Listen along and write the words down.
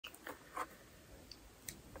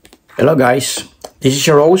Hello guys, this is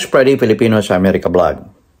your host Freddy Filipinos America blog.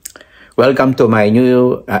 Welcome to my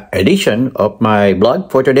new edition of my blog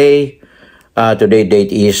for today. Today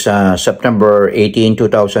date is September 18,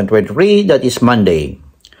 2023. That is Monday.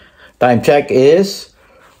 Time check is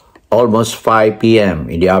almost 5 p.m.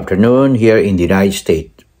 in the afternoon here in the United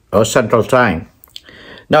States or Central Time.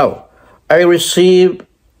 Now, I received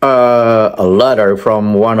a letter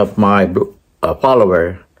from one of my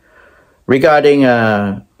followers regarding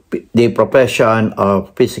the profession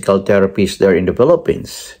of physical therapists there in the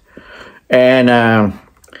Philippines, and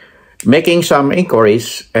making some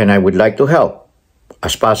inquiries, and I would like to help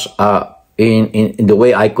as fast in the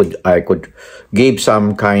way I could give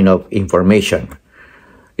some kind of information.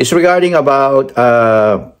 It's regarding about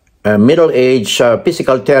middle-aged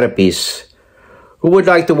physical therapists who would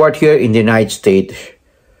like to work here in the United States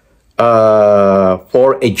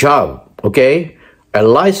for a job. Okay, a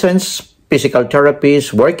licensed physical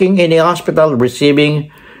therapist working in a hospital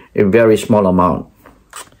receiving a very small amount.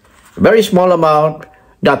 Very small amount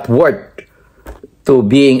that worth to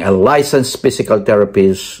being a licensed physical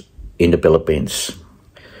therapist in the Philippines.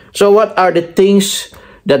 So what are the things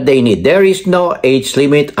that they need? There is no age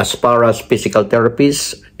limit as far as physical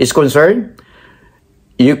therapists is concerned.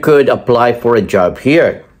 You could apply for a job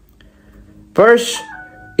here. First,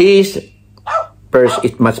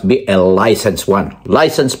 it must be a licensed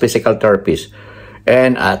physical therapist,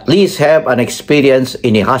 and at least have an experience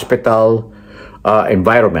in a hospital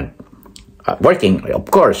environment, working,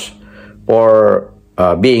 of course, for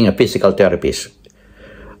being a physical therapist.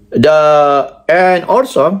 And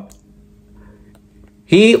also,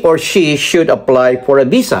 he or she should apply for a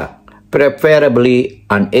visa, preferably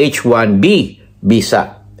an H-1B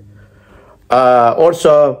visa.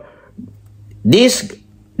 Also,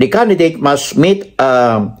 the candidate must meet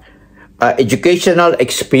educational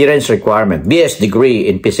experience requirement, BS degree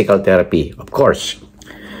in physical therapy, of course.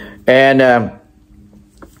 And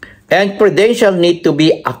credential need to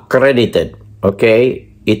be accredited, okay?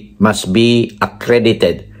 It must be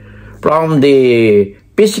accredited from the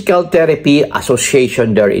Physical Therapy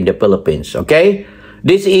Association there in the Philippines, okay?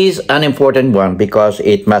 This is an important one because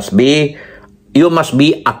you must be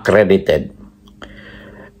accredited.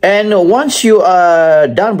 And once you are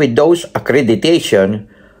done with those accreditation,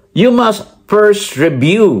 you must first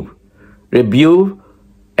review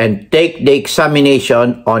and take the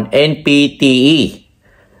examination on NPTE,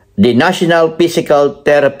 the National Physical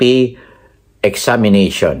Therapy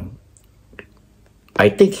Examination. I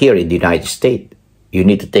think here in the United States, you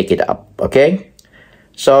need to take it up, okay?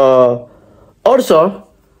 So, also,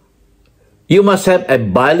 you must have a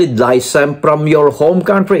valid license from your home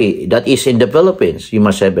country, that is in the Philippines. You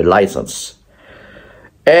must have a license.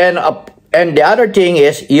 And the other thing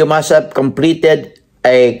is, you must have completed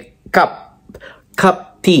a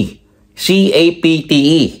CAPTE,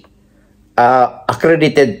 C-A-P-T-E,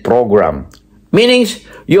 accredited program. Meaning,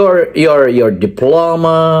 your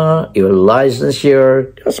diploma, your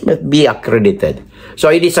licensure, must be accredited. So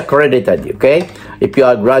it is accredited, okay? If you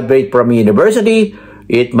graduate from university,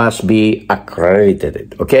 it must be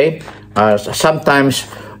accredited, okay? Sometimes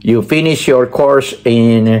you finish your course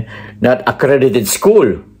in not accredited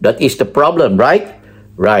school. That is the problem, right?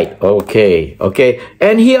 Right, okay.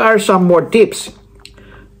 And here are some more tips,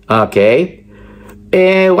 okay?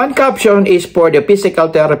 One caption is for the physical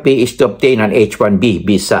therapy is to obtain an H-1B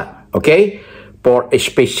visa, okay? For a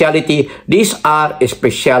specialty, these are a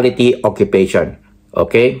specialty occupation,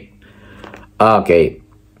 okay? Okay.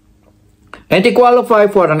 And to qualify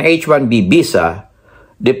for an H-1B visa,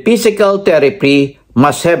 the physical therapy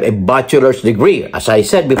must have a bachelor's degree, as I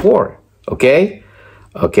said before. Okay?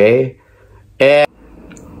 Okay. And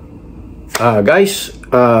guys,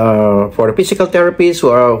 for the physical therapists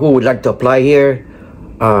who would like to apply here,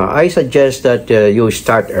 I suggest that you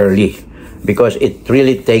start early because it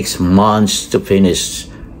really takes months to finish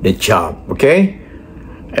the job. Okay?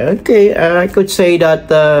 Okay, I could say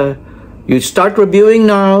that you start reviewing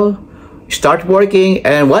now, start working,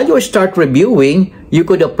 and while you start reviewing, you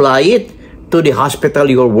could apply it to the hospital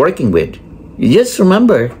you're working with. You just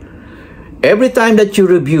remember, every time that you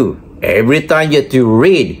review, every time that you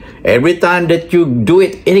read, every time that you do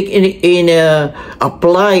it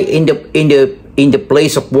apply in the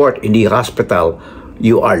place of work in the hospital,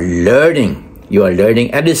 you are learning. You are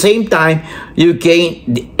learning. At the same time, you gain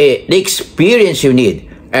the experience you need,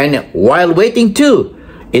 and while waiting too,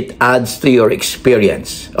 it adds to your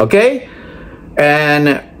experience. Okay.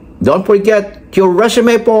 And don't forget your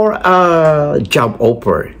resume for a job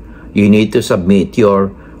offer. You need to submit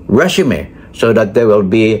your resume so that there will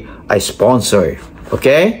be a sponsor.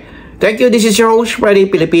 Okay? Thank you. This is your host, Freddy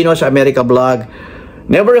Filipinos America Blog.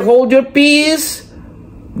 Never hold your peace.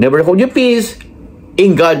 Never hold your peace.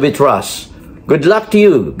 In God we trust. Good luck to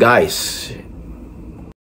you, guys.